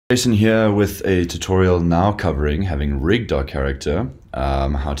Jason here with a tutorial now covering having rigged our character,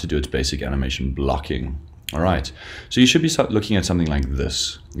 how to do its basic animation blocking. Alright, so you should be looking at something like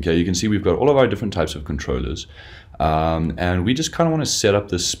this. Okay, you can see we've got all of our different types of controllers, and we just kind of want to set up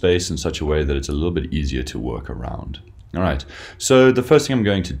this space in such a way that it's a little bit easier to work around. Alright, so the first thing I'm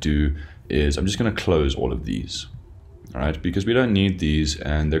going to do is I'm just going to close all of these. Alright, because we don't need these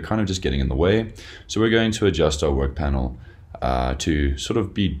and they're kind of just getting in the way. So we're going to adjust our work panel to sort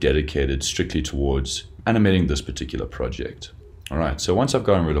of be dedicated strictly towards animating this particular project. Alright, so once I've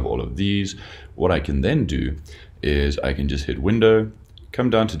gotten rid of all of these, what I can then do is I can just hit Window,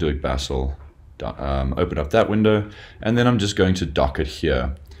 come down to DUIK Basel, open up that window, and then I'm just going to dock it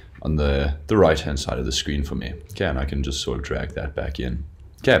here on the right hand side of the screen for me. Okay, and I can just sort of drag that back in.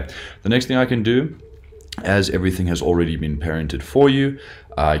 Okay, the next thing I can do, as everything has already been parented for you,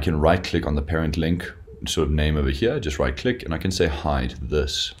 I can right click on the parent link sort of name over here, just right click, and I can say hide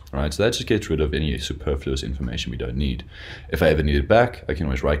this. Alright, so that just gets rid of any superfluous information we don't need. If I ever need it back, I can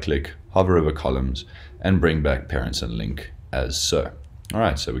always right click, hover over columns, and bring back parents and link as so.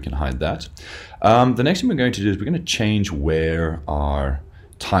 Alright, so we can hide that. The next thing we're going to do is we're going to change where our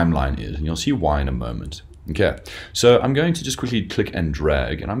timeline is, and you'll see why in a moment. Okay, so I'm going to just quickly click and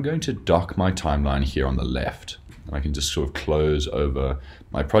drag, and I'm going to dock my timeline here on the left. And I can just sort of close over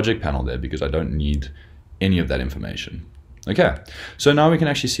my project panel there because I don't need any of that information. Okay, so now we can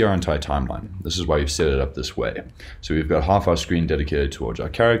actually see our entire timeline. This is why we've set it up this way. So we've got half our screen dedicated towards our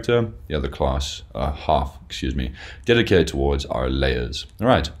character, the other half, dedicated towards our layers. All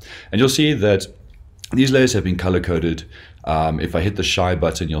right, and you'll see that these layers have been color-coded. If I hit the shy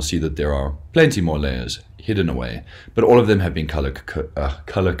button, you'll see that there are plenty more layers hidden away, but all of them have been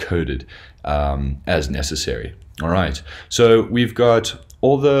color-coded as necessary. All right, so we've got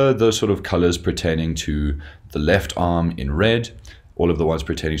all the sort of colors pertaining to the left arm in red, all of the ones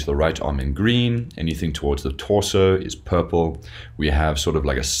pertaining to the right arm in green, anything towards the torso is purple. We have sort of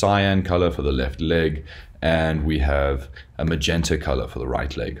like a cyan color for the left leg, and we have a magenta color for the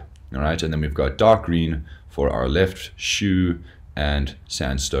right leg. All right, and then we've got dark green for our left shoe and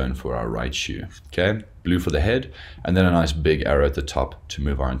sandstone for our right shoe. Okay, blue for the head, and then a nice big arrow at the top to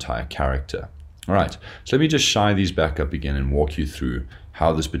move our entire character. All right, so let me just shy these back up again and walk you through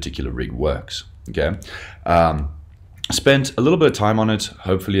how this particular rig works. Okay, spent a little bit of time on it.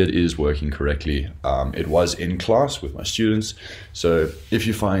 Hopefully it is working correctly. It was in class with my students, so if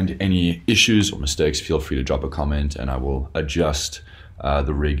you find any issues or mistakes, feel free to drop a comment and I will adjust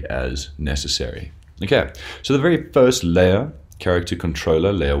the rig as necessary. Okay, so the very first layer, character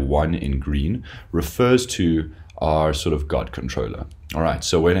controller, layer 1 in green, refers to our sort of God controller. All right,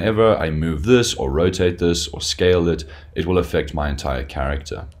 so whenever I move this or rotate this or scale it, it will affect my entire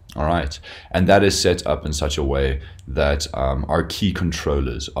character. All right, and that is set up in such a way that our key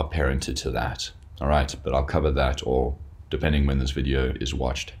controllers are parented to that. All right, but I'll cover that, or depending when this video is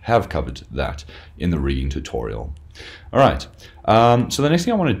watched, have covered that in the rigging tutorial. All right, so the next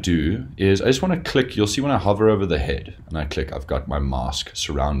thing I want to do is I just want to click. You'll see when I hover over the head and I click, I've got my mask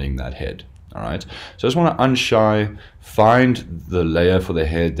surrounding that head. All right, so I just want to unshy, find the layer for the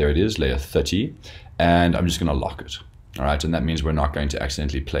head. There it is, layer 30, and I'm just going to lock it. All right, and that means we're not going to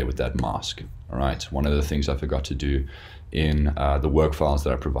accidentally play with that mask. All right, one of the things I forgot to do in the work files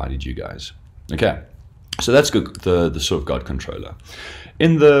that I provided you guys. Okay, so that's good, the sort of God controller.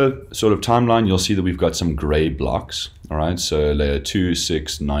 In the sort of timeline, you'll see that we've got some gray blocks. All right, so layer 2,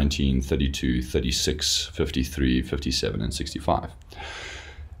 6, 19, 32, 36, 53, 57, and 65.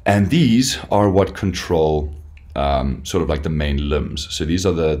 And these are what control sort of like the main limbs. So these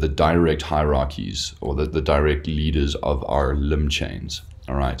are the direct hierarchies, or the direct leaders of our limb chains.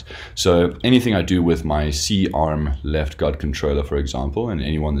 All right, so anything I do with my C-arm left God controller, for example, and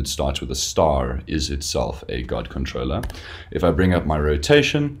anyone that starts with a star is itself a God controller. If I bring up my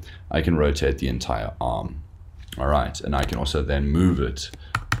rotation, I can rotate the entire arm. All right, and I can also then move it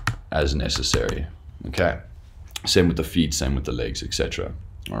as necessary. Okay, same with the feet, same with the legs, etc.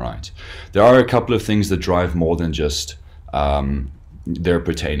 All right, there are a couple of things that drive more than just their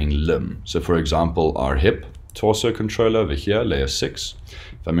pertaining limb. So for example, our hip torso controller over here, layer 6.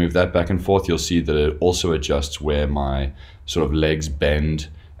 If I move that back and forth, you'll see that it also adjusts where my sort of legs bend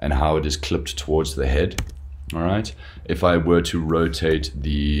and how it is clipped towards the head. All right, if I were to rotate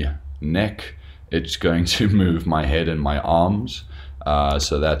the neck, it's going to move my head and my arms.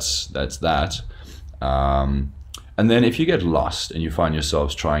 So that's that. And then if you get lost and you find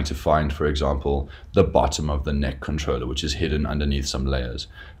yourselves trying to find, for example, the bottom of the neck controller, which is hidden underneath some layers,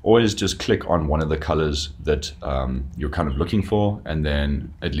 always just click on one of the colors that you're kind of looking for, and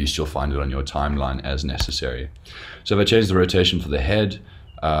then at least you'll find it on your timeline as necessary. So if I change the rotation for the head,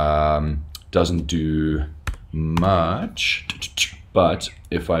 Doesn't do much, but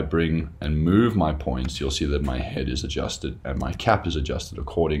if I bring and move my points, you'll see that my head is adjusted and my cap is adjusted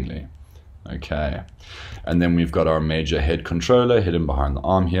accordingly. Okay, and then we've got our major head controller hidden behind the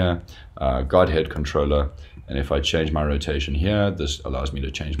arm here, guard head controller, and if I change my rotation here, this allows me to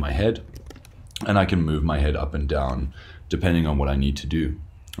change my head, and I can move my head up and down depending on what I need to do.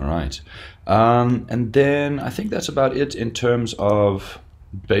 All right, and then I think that's about it in terms of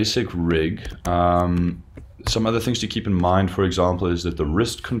basic rig. Some other things to keep in mind, for example, is that the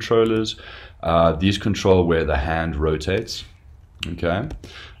wrist controllers, these control where the hand rotates. Okay,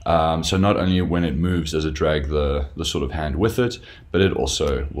 so not only when it moves does it drag the sort of hand with it, but it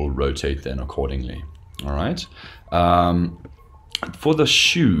also will rotate then accordingly. All right. For the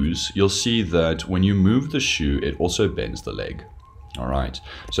shoes, you'll see that when you move the shoe, it also bends the leg. All right,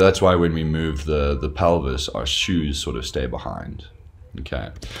 so that's why when we move the pelvis, our shoes sort of stay behind.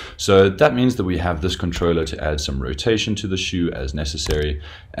 Okay, so that means that we have this controller to add some rotation to the shoe as necessary,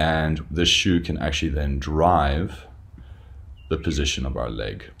 and the shoe can actually then drive the position of our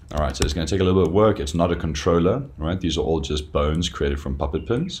leg. All right, so it's going to take a little bit of work. It's not a controller, right? These are all just bones created from puppet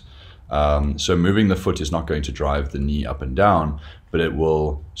pins. So moving the foot is not going to drive the knee up and down, but it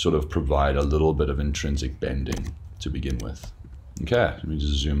will sort of provide a little bit of intrinsic bending to begin with. Okay, let me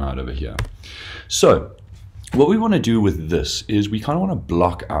just zoom out over here. So what we want to do with this is we kind of want to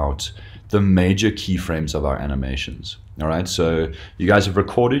block out the major keyframes of our animations. All right, so you guys have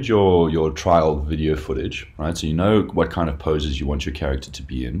recorded your trial video footage, right? So you know what kind of poses you want your character to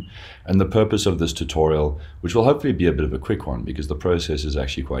be in. And the purpose of this tutorial, which will hopefully be a bit of a quick one because the process is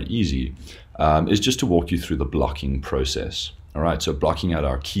actually quite easy, is just to walk you through the blocking process. All right, so blocking out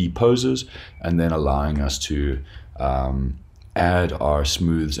our key poses and then allowing us to add our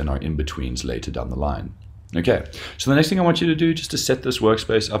smooths and our in-betweens later down the line. Okay, so the next thing I want you to do, just to set this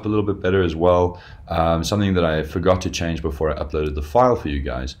workspace up a little bit better as well, something that I forgot to change before I uploaded the file for you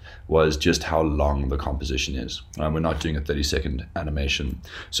guys, was just how long the composition is. We're not doing a 30-second animation.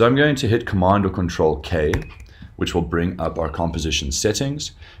 So I'm going to hit Command or Control K, which will bring up our composition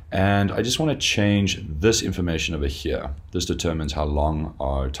settings. And I just want to change this information over here. This determines how long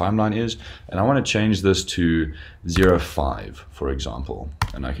our timeline is. And I want to change this to 0.5, for example.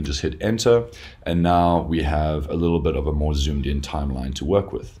 And I can just hit enter. And now we have a little bit of a more zoomed in timeline to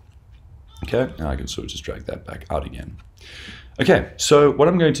work with. Okay, and I can sort of just drag that back out again. Okay, so what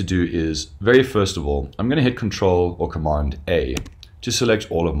I'm going to do is, very first of all, I'm going to hit Control or Command A to select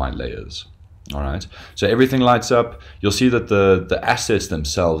all of my layers. All right, so everything lights up. You'll see that the assets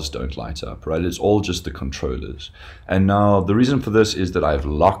themselves don't light up, right? It's all just the controllers. And now the reason for this is that I've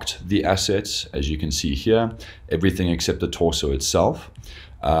locked the assets, as you can see here, everything except the torso itself.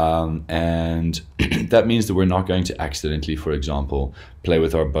 And that means that we're not going to accidentally, for example, play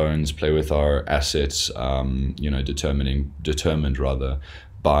with our bones, play with our assets, you know, determined rather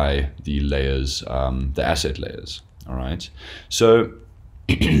by the layers, the asset layers. All right, so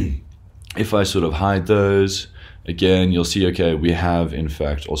if I sort of hide those, again, you'll see, okay, we have in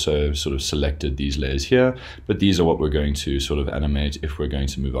fact also sort of selected these layers here, but these are what we're going to sort of animate if we're going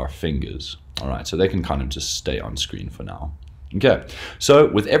to move our fingers. All right, so they can kind of just stay on screen for now. Okay, so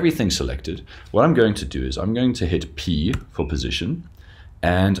with everything selected, what I'm going to do is I'm going to hit P for position,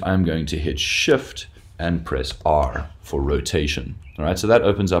 and I'm going to hit Shift and press R for rotation. All right, so that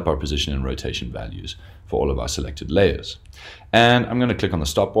opens up our position and rotation values for all of our selected layers. And I'm going to click on the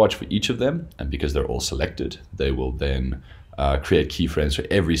stopwatch for each of them, and because they're all selected, they will then create keyframes for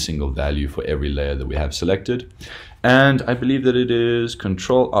every single value for every layer that we have selected. And I believe that it is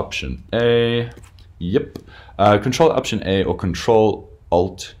Control Option A. Yep, Control Option A or Control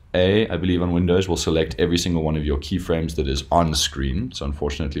Alt A, I believe on Windows, will select every single one of your keyframes that is on screen. So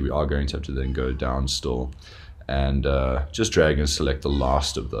unfortunately, we are going to have to then go down still and just drag and select the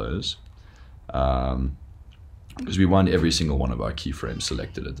last of those. Because we want every single one of our keyframes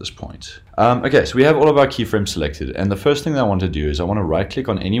selected at this point. Okay, so we have all of our keyframes selected, and the first thing that I want to do is I want to right click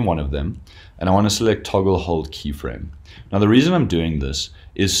on any one of them, and I want to select Toggle Hold Keyframe. Now the reason I'm doing this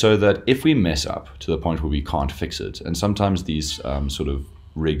is so that if we mess up to the point where we can't fix it, and sometimes these sort of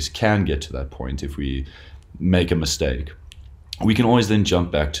rigs can get to that point if we make a mistake, we can always then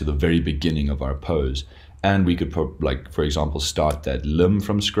jump back to the very beginning of our pose, and we could, like for example, start that limb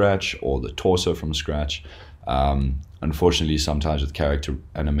from scratch or the torso from scratch. Unfortunately, sometimes with character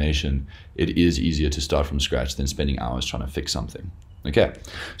animation, it is easier to start from scratch than spending hours trying to fix something. Okay,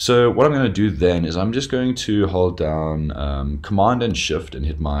 so what I'm going to do then is I'm just going to hold down Command and Shift and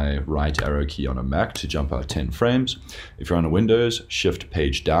hit my right arrow key on a Mac to jump out 10 frames. If you're on a Windows, Shift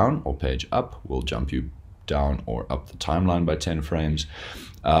Page Down or Page Up will jump you down or up the timeline by 10 frames.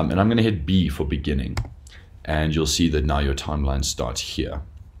 And I'm going to hit B for beginning. And you'll see that now your timeline starts here.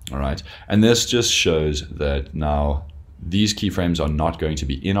 All right. And this just shows that now these keyframes are not going to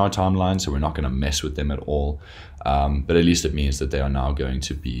be in our timeline, so we're not going to mess with them at all. But at least it means that they are now going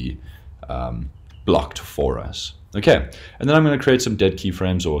to be blocked for us. Okay, and then I'm going to create some dead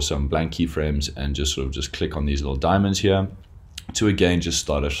keyframes or some blank keyframes and just sort of just click on these little diamonds here to again just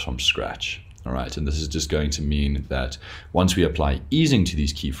start us from scratch. All right, and this is just going to mean that once we apply easing to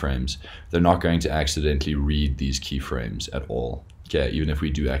these keyframes, they're not going to accidentally read these keyframes at all. Okay, even if we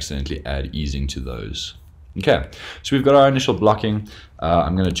do accidentally add easing to those. Okay, so we've got our initial blocking.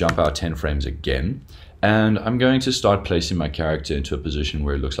 I'm going to jump out 10 frames again. And I'm going to start placing my character into a position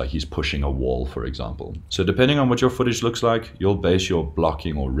where it looks like he's pushing a wall, for example. So depending on what your footage looks like, you'll base your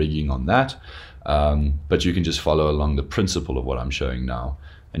blocking or rigging on that. But you can just follow along the principle of what I'm showing now,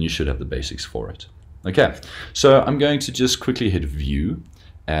 and you should have the basics for it. Okay, so I'm going to just quickly hit View,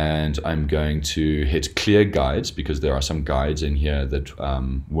 and I'm going to hit Clear Guides, because there are some guides in here that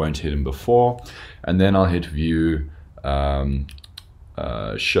weren't hidden before. And then I'll hit View,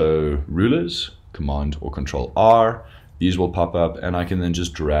 Show Rulers, Command or Control R. These will pop up, and I can then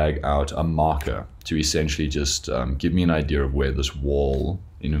just drag out a marker to essentially just give me an idea of where this wall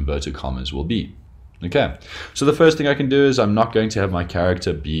in inverted commas will be. Okay, so the first thing I can do is I'm not going to have my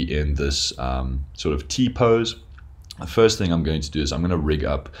character be in this sort of T pose. The first thing I'm going to do is I'm going to rig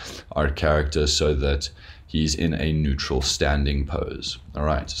up our character so that he's in a neutral standing pose. All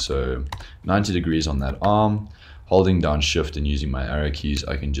right, so 90 degrees on that arm. Holding down Shift and using my arrow keys,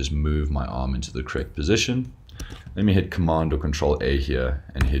 I can just move my arm into the correct position. Let me hit Command or Control A here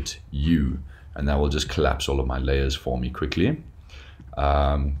and hit U, and that will just collapse all of my layers for me quickly.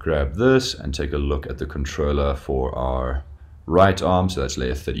 Grab this and take a look at the controller for our right arm, so that's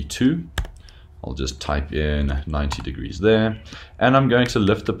layer 32. I'll just type in 90 degrees there, and I'm going to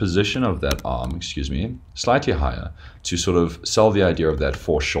lift the position of that arm, slightly higher to sort of sell the idea of that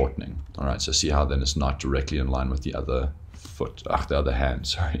foreshortening. All right, so see how then it's not directly in line with the other foot, the other hand,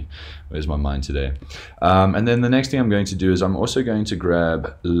 sorry. Where's my mind today? And then the next thing I'm going to do is I'm also going to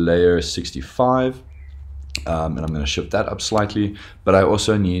grab layer 65, and I'm going to shift that up slightly, but I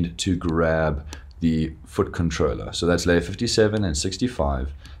also need to grab the foot controller. So that's layer 57 and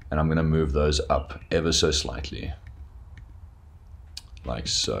 65. And I'm going to move those up ever so slightly, like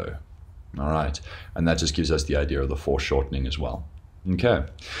so. All right, and that just gives us the idea of the foreshortening as well. Okay,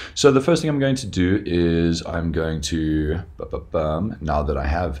 so the first thing I'm going to do is I'm going to, now that I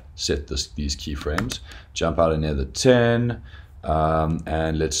have set these keyframes, jump out another 10,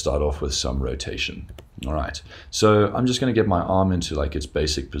 and let's start off with some rotation. All right, so I'm just going to get my arm into like its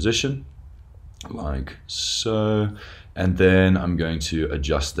basic position, like so. And then I'm going to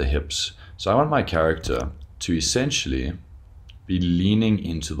adjust the hips. So I want my character to essentially be leaning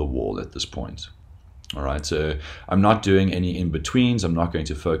into the wall at this point. All right, so I'm not doing any in-betweens. I'm not going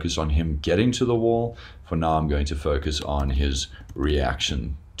to focus on him getting to the wall. For now, I'm going to focus on his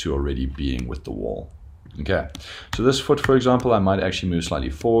reaction to already being with the wall. Okay, so this foot, for example, I might actually move slightly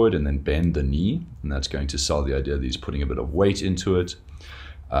forward and then bend the knee. And that's going to sell the idea that he's putting a bit of weight into it.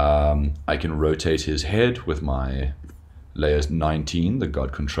 I can rotate his head with my layer 19, the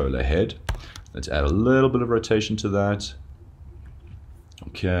God Controller head. Let's add a little bit of rotation to that.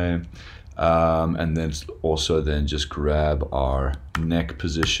 Okay, and then also then just grab our neck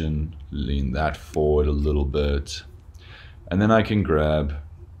position, lean that forward a little bit, and then I can grab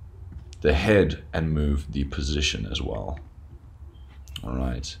the head and move the position as well. All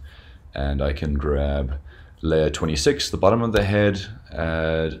right, and I can grab layer 26, the bottom of the head,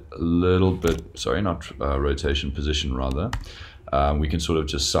 add a little bit, sorry, not rotation, position rather. We can sort of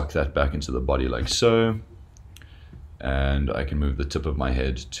just suck that back into the body like so. And I can move the tip of my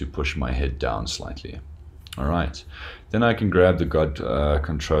head to push my head down slightly. All right, then I can grab the God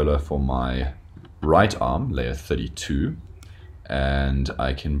controller for my right arm, layer 32, and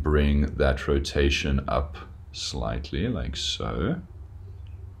I can bring that rotation up slightly like so.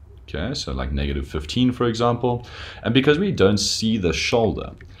 Okay, so like -15, for example. And because we don't see the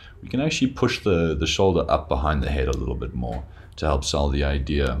shoulder, we can actually push the shoulder up behind the head a little bit more to help sell the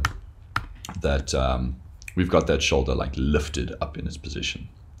idea that we've got that shoulder like lifted up in its position.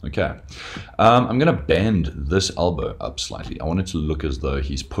 Okay, I'm going to bend this elbow up slightly. I want it to look as though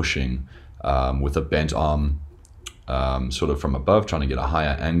he's pushing with a bent arm sort of from above, trying to get a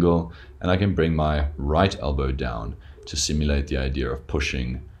higher angle. And I can bring my right elbow down to simulate the idea of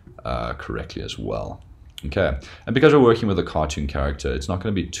pushing correctly as well. Okay, and because we're working with a cartoon character, it's not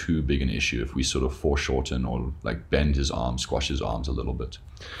going to be too big an issue if we sort of foreshorten or like bend his arms, squash his arms a little bit.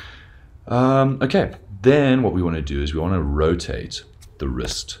 Okay, then what we want to do is we want to rotate the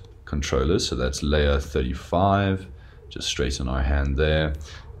wrist controllers. So that's layer 35, just straighten our hand there.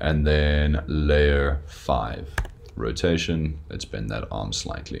 And then layer 5, rotation, let's bend that arm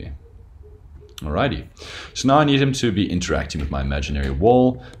slightly. Alrighty, so now I need him to be interacting with my imaginary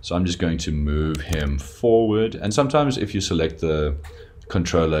wall. So I'm just going to move him forward. And sometimes if you select the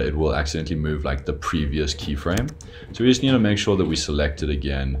controller, it will accidentally move like the previous keyframe. So we just need to make sure that we select it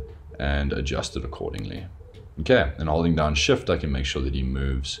again and adjust it accordingly. Okay, and holding down shift, I can make sure that he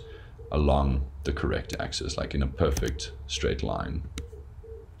moves along the correct axis, like in a perfect straight line.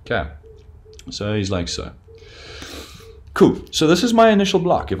 Okay, so he's like so. Cool, so this is my initial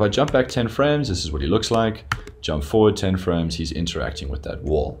block. If I jump back 10 frames, this is what he looks like. Jump forward 10 frames, he's interacting with that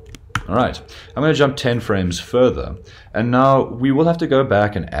wall. All right, I'm going to jump 10 frames further. And now we will have to go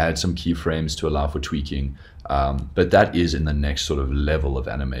back and add some keyframes to allow for tweaking. But that is in the next sort of level of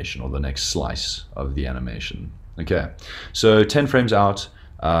animation, or the next slice of the animation. Okay, so 10 frames out,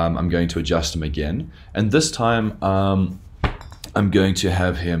 I'm going to adjust him again. And this time, I'm going to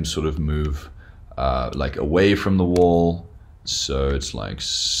have him sort of move like away from the wall. So it's like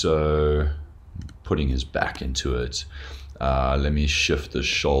so, putting his back into it. Let me shift the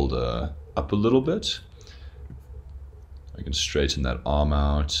shoulder up a little bit. I can straighten that arm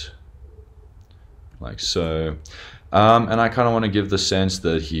out like so. And I kind of want to give the sense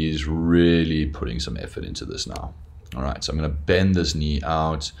that he's really putting some effort into this now. All right, so I'm going to bend this knee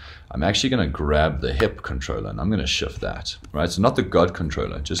out. I'm actually going to grab the hip controller and I'm going to shift that. Right, so not the God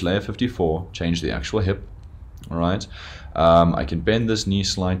controller, just layer 54, change the actual hip. All right, I can bend this knee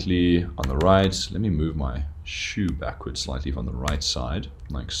slightly on the right. Let me move my shoe backwards slightly from the right side,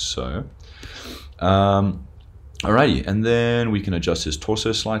 like so. Alrighty, and then we can adjust his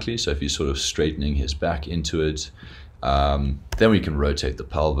torso slightly. So if he's sort of straightening his back into it, then we can rotate the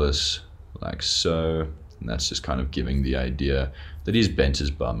pelvis like so. And that's just kind of giving the idea that he's bent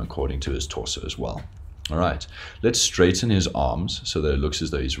his bum according to his torso as well. All right, let's straighten his arms so that it looks as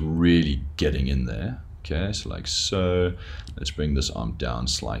though he's really getting in there. Okay, so like so. Let's bring this arm down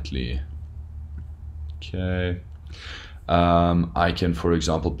slightly. Okay. I can, for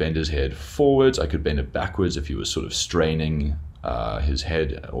example, bend his head forwards. I could bend it backwards if he was sort of straining his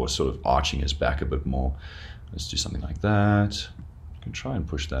head or sort of arching his back a bit more. Let's do something like that. I can try and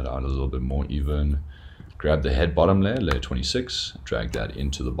push that out a little bit more even. Grab the head bottom layer, layer 26, drag that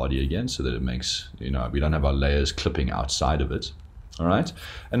into the body again so that it makes, we don't have our layers clipping outside of it. All right,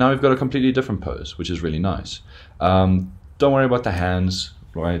 and now we've got a completely different pose, which is really nice. Don't worry about the hands,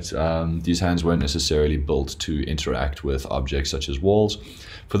 right? These hands weren't necessarily built to interact with objects such as walls.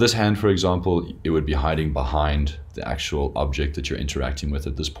 For this hand, for example, it would be hiding behind the actual object that you're interacting with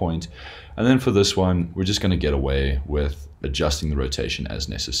at this point. And then for this one, we're just going to get away with adjusting the rotation as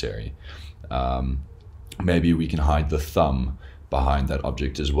necessary. Maybe we can hide the thumb behind that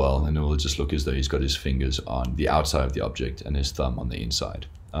object as well, and it will just look as though he's got his fingers on the outside of the object and his thumb on the inside.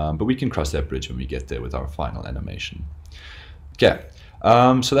 But we can cross that bridge when we get there with our final animation. Okay,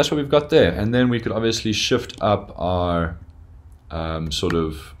 so that's what we've got there. And then we could obviously shift up our sort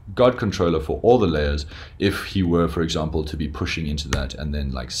of God controller for all the layers if he were, for example, to be pushing into that and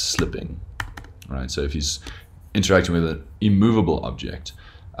then like slipping. Right, so if he's interacting with an immovable object,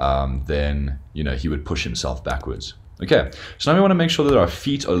 then he would push himself backwards. Okay, so now we want to make sure that our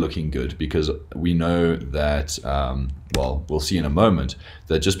feet are looking good, because we know that, well, we'll see in a moment,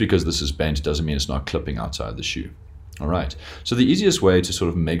 that just because this is bent doesn't mean it's not clipping outside the shoe. All right, so the easiest way to sort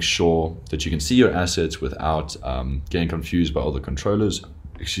of make sure that you can see your assets without getting confused by all the controllers,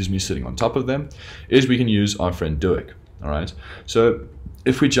 sitting on top of them, is we can use our friend DUIK. All right, so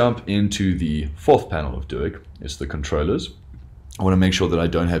if we jump into the fourth panel of DUIK, it's the controllers. I want to make sure that I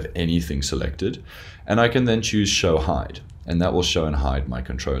don't have anything selected, and I can then choose show hide, and that will show and hide my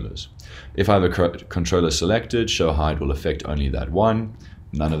controllers. If I have a controller selected, show hide will affect only that one,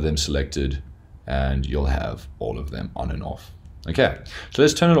 none of them selected, and you'll have all of them on and off. Okay, so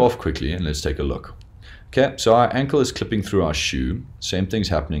let's turn it off quickly and let's take a look. Okay, so our ankle is clipping through our shoe, same thing's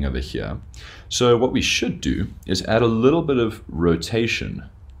happening over here. So what we should do is add a little bit of rotation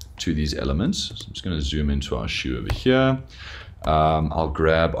to these elements. So I'm just going to zoom into our shoe over here. I'll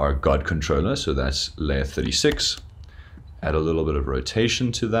grab our God controller, so that's layer 36, add a little bit of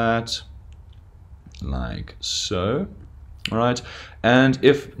rotation to that, like so. All right, and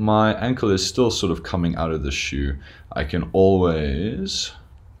if my ankle is still sort of coming out of the shoe, I can always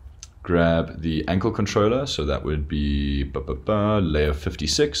grab the ankle controller, so that would be layer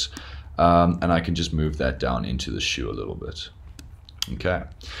 56, and I can just move that down into the shoe a little bit. Okay,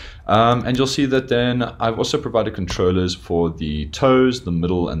 and you'll see that then I've also provided controllers for the toes, the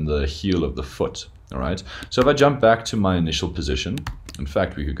middle, and the heel of the foot. All right, so if I jump back to my initial position, In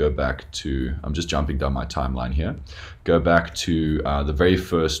fact, we could go back to, I'm just jumping down my timeline here, go back to the very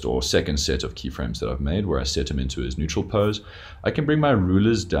first or second set of keyframes that I've made where I set him into his neutral pose. I can bring my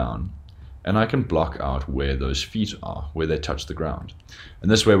rulers down and I can block out where those feet are, where they touch the ground. And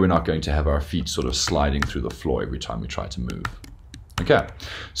this way we're not going to have our feet sort of sliding through the floor every time we try to move. Okay,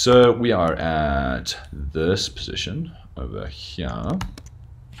 so we are at this position over here.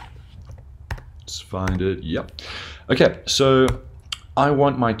 Let's find it, yep. Okay, so I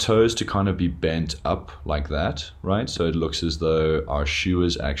want my toes to kind of be bent up like that, right? So it looks as though our shoe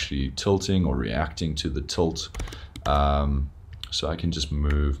is actually tilting or reacting to the tilt. So I can just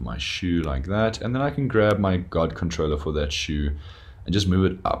move my shoe like that, and then I can grab my God controller for that shoe and just move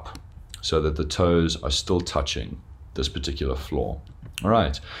it up so that the toes are still touching this particular floor. All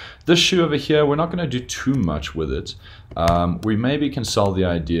right, this shoe over here, we're not going to do too much with it. We maybe can solve the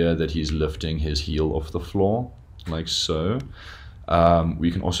idea that he's lifting his heel off the floor, like so.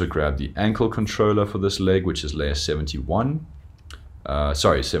 We can also grab the ankle controller for this leg, which is layer 71.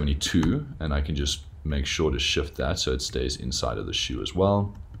 Sorry, 72, and I can just make sure to shift that so it stays inside of the shoe as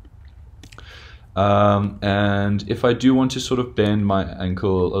well. And if I do want to sort of bend my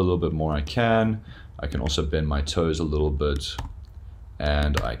ankle a little bit more, I can. I can also bend my toes a little bit,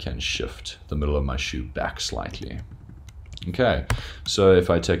 and I can shift the middle of my shoe back slightly. Okay, so if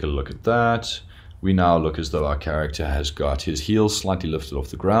I take a look at that, we now look as though our character has got his heels slightly lifted off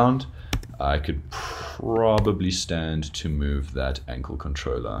the ground. I could probably stand to move that ankle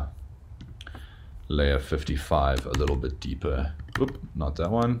controller, layer 55, a little bit deeper. Oop, not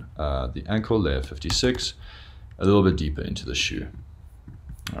that one. The ankle, layer 56, a little bit deeper into the shoe.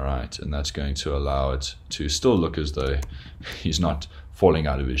 All right, and that's going to allow it to still look as though he's not falling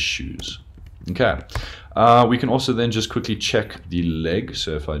out of his shoes. Okay, we can also then just quickly check the leg.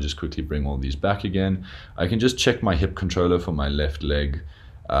 So if I just quickly bring all these back again, I can just check my hip controller for my left leg,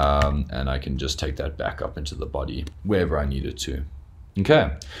 and I can just take that back up into the body wherever I need it to.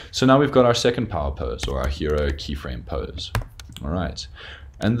 Okay, so now we've got our second power pose, or our hero keyframe pose. All right,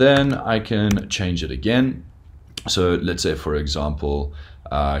 and then I can change it again. So let's say, for example,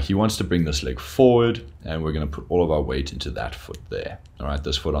 he wants to bring this leg forward, and we're going to put all of our weight into that foot there. All right,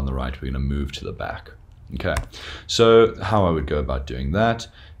 this foot on the right, we're going to move to the back. Okay, so how I would go about doing that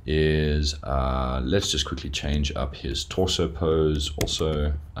is, let's just quickly change up his torso pose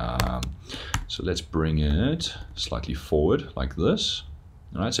also. So let's bring it slightly forward like this.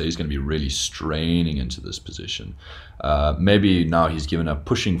 All right, so he's going to be really straining into this position. Maybe now he's given up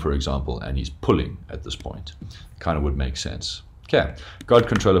pushing, for example, and he's pulling at this point. Kind of would make sense. Okay, God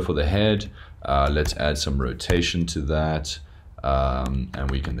controller for the head. Let's add some rotation to that, and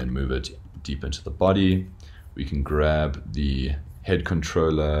we can then move it deep into the body. We can grab the head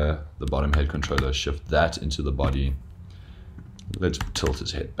controller, the bottom head controller, shift that into the body. Let's tilt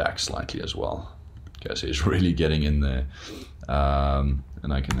his head back slightly as well. Okay, so he's really getting in there.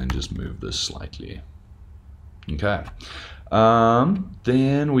 And I can then just move this slightly. Okay.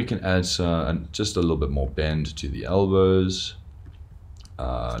 Then we can add just a little bit more bend to the elbows.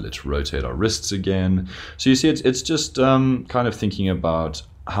 Let's rotate our wrists again. So you see, it's just kind of thinking about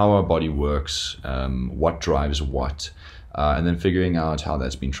how our body works, what drives what, and then figuring out how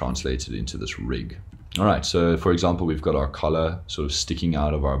that's been translated into this rig. All right, so for example, we've got our collar sort of sticking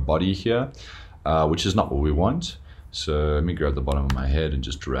out of our body here, which is not what we want. So let me grab the bottom of my head and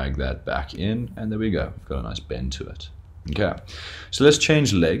just drag that back in, and there we go. We've got a nice bend to it. Okay, so let's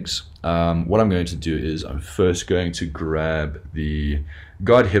change legs. What I'm going to do is I'm first going to grab the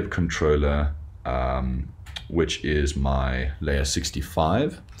God hip controller, which is my layer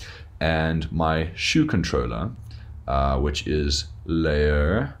 65, and my shoe controller, which is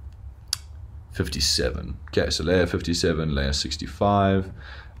layer 57. Okay, so layer 57, layer 65,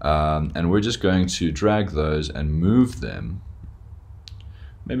 and we're just going to drag those and move them,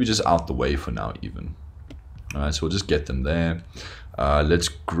 maybe just out the way for now even. All right, so we'll just get them there. Let's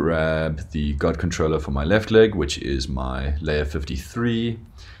grab the God controller for my left leg, which is my layer 53,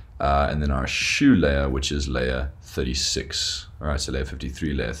 and then our shoe layer, which is layer 36. All right, so layer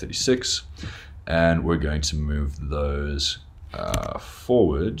 53, layer 36, and we're going to move those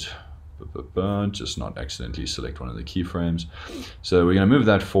forward. Just not accidentally select one of the keyframes. So we're going to move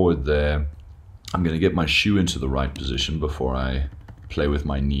that forward there. I'm going to get my shoe into the right position before I play with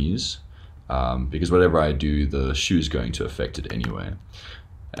my knees, because whatever I do, the shoe is going to affect it anyway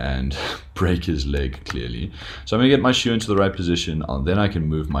and break his leg clearly. So I'm going to get my shoe into the right position, and then I can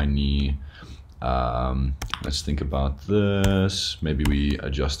move my knee. Let's think about this. Maybe we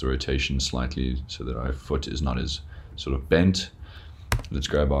adjust the rotation slightly so that our foot is not as sort of bent. Let's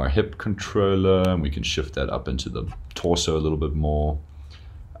grab our hip controller, and we can shift that up into the torso a little bit more.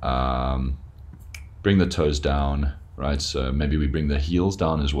 Bring the toes down, right? So maybe we bring the heels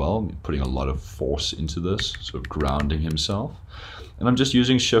down as well, putting a lot of force into this, sort of grounding himself. And I'm just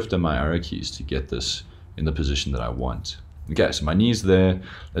using shift and my arrow keys to get this in the position that I want. Okay, so my knee's there.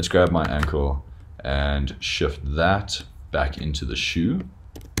 Let's grab my ankle and shift that back into the shoe.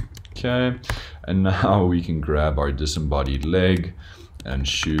 Okay, and now we can grab our disembodied leg and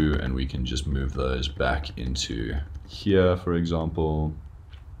shoe, and we can just move those back into here, for example.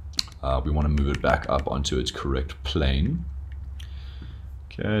 We want to move it back up onto its correct plane.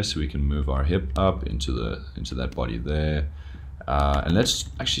 Okay, so we can move our hip up into that body there, and let's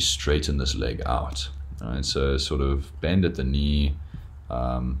actually straighten this leg out. All right, so sort of bend at the knee.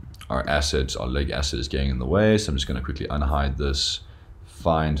 Our leg asset is getting in the way, so I'm just going to quickly unhide this,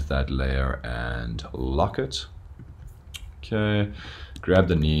 find that layer and lock it. Okay, grab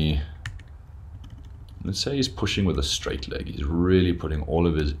the knee. Let's say he's pushing with a straight leg. He's really putting all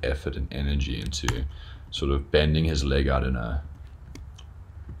of his effort and energy into sort of bending his leg out in a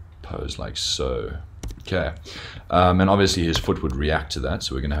pose like so. Okay, and obviously his foot would react to that,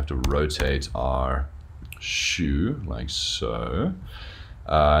 so we're going to have to rotate our shoe like so.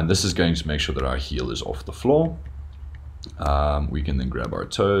 And this is going to make sure that our heel is off the floor. We can then grab our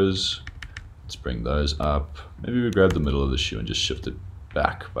toes. Let's bring those up. Maybe we grab the middle of the shoe and just shift it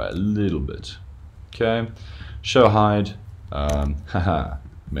back by a little bit. Okay, show hide. Haha,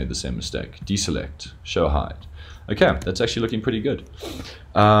 made the same mistake. Deselect, show hide. Okay, that's actually looking pretty good.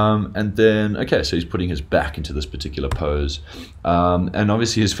 And then, okay, so he's putting his back into this particular pose. And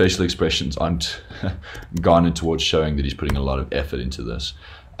obviously his facial expressions aren't garnered towards showing that he's putting a lot of effort into this.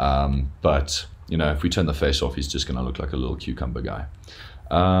 But, you know, if we turn the face off, he's just going to look like a little cucumber guy.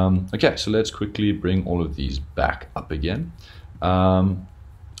 Okay, so let's quickly bring all of these back up again.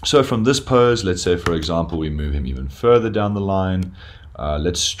 So from this pose, let's say, for example, we move him even further down the line.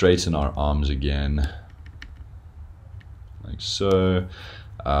 Let's straighten our arms again, like so.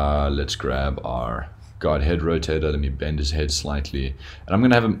 Let's grab our guard head rotator. Let me bend his head slightly. And I'm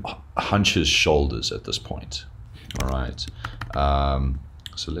going to have him hunch his shoulders at this point. All right.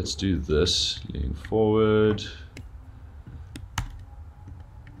 So let's do this, leaning forward,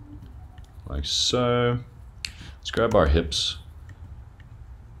 like so. Let's grab our hips.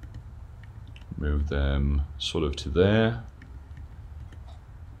 Move them sort of to there.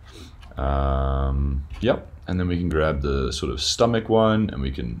 Yep, and then we can grab the sort of stomach one and we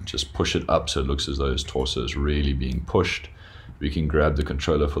can just push it up so it looks as though his torso is really being pushed. We can grab the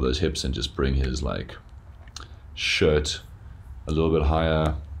controller for those hips and just bring his like shirt a little bit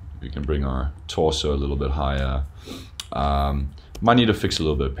higher. We can bring our torso a little bit higher. Might need to fix a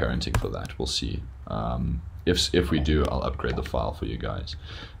little bit of parenting for that. We'll see. If we do, I'll upgrade the file for you guys.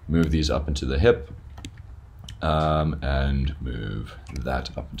 Move these up into the hip, and move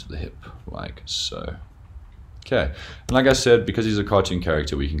that up into the hip, like so. Okay, and like I said, because he's a cartoon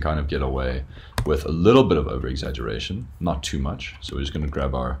character, we can kind of get away with a little bit of over-exaggeration, not too much. So we're just going to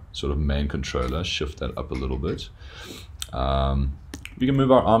grab our sort of main controller, shift that up a little bit. We can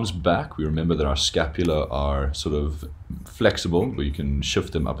move our arms back. We remember that our scapula are sort of flexible, but you can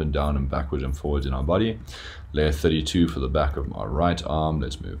shift them up and down and backwards and forwards in our body. Layer 32 for the back of our right arm.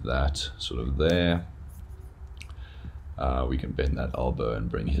 Let's move that sort of there. We can bend that elbow and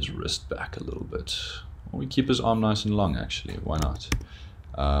bring his wrist back a little bit. Or we keep his arm nice and long, actually. Why not?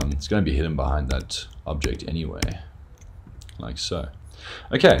 It's going to be hidden behind that object anyway, like so.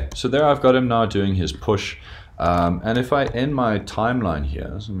 Okay, so there I've got him now doing his push. And if I end my timeline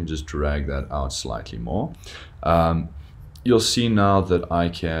here, so let me just drag that out slightly more. You'll see now that I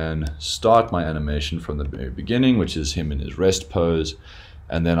can start my animation from the very beginning, which is him in his rest pose.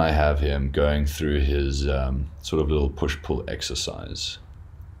 And then I have him going through his sort of little push-pull exercise.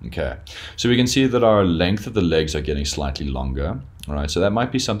 Okay, so we can see that our length of the legs are getting slightly longer. All right, so that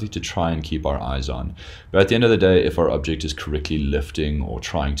might be something to try and keep our eyes on. But at the end of the day, if our object is correctly lifting or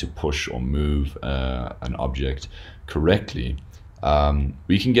trying to push or move an object correctly,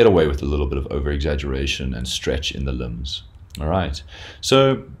 we can get away with a little bit of over-exaggeration and stretch in the limbs. All right,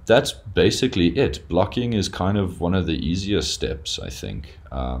 so that's basically it. Blocking is kind of one of the easiest steps, I think.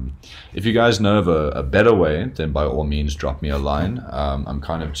 If you guys know of a better way, then by all means drop me a line. I'm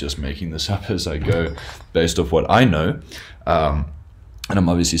kind of just making this up as I go based off what I know. And I'm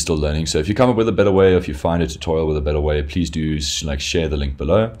obviously still learning. So if you come up with a better way, or if you find a tutorial with a better way, please do share the link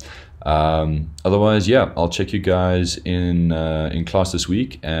below. Otherwise, yeah, I'll check you guys in class this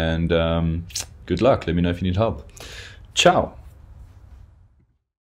week, and good luck. Let me know if you need help. Ciao.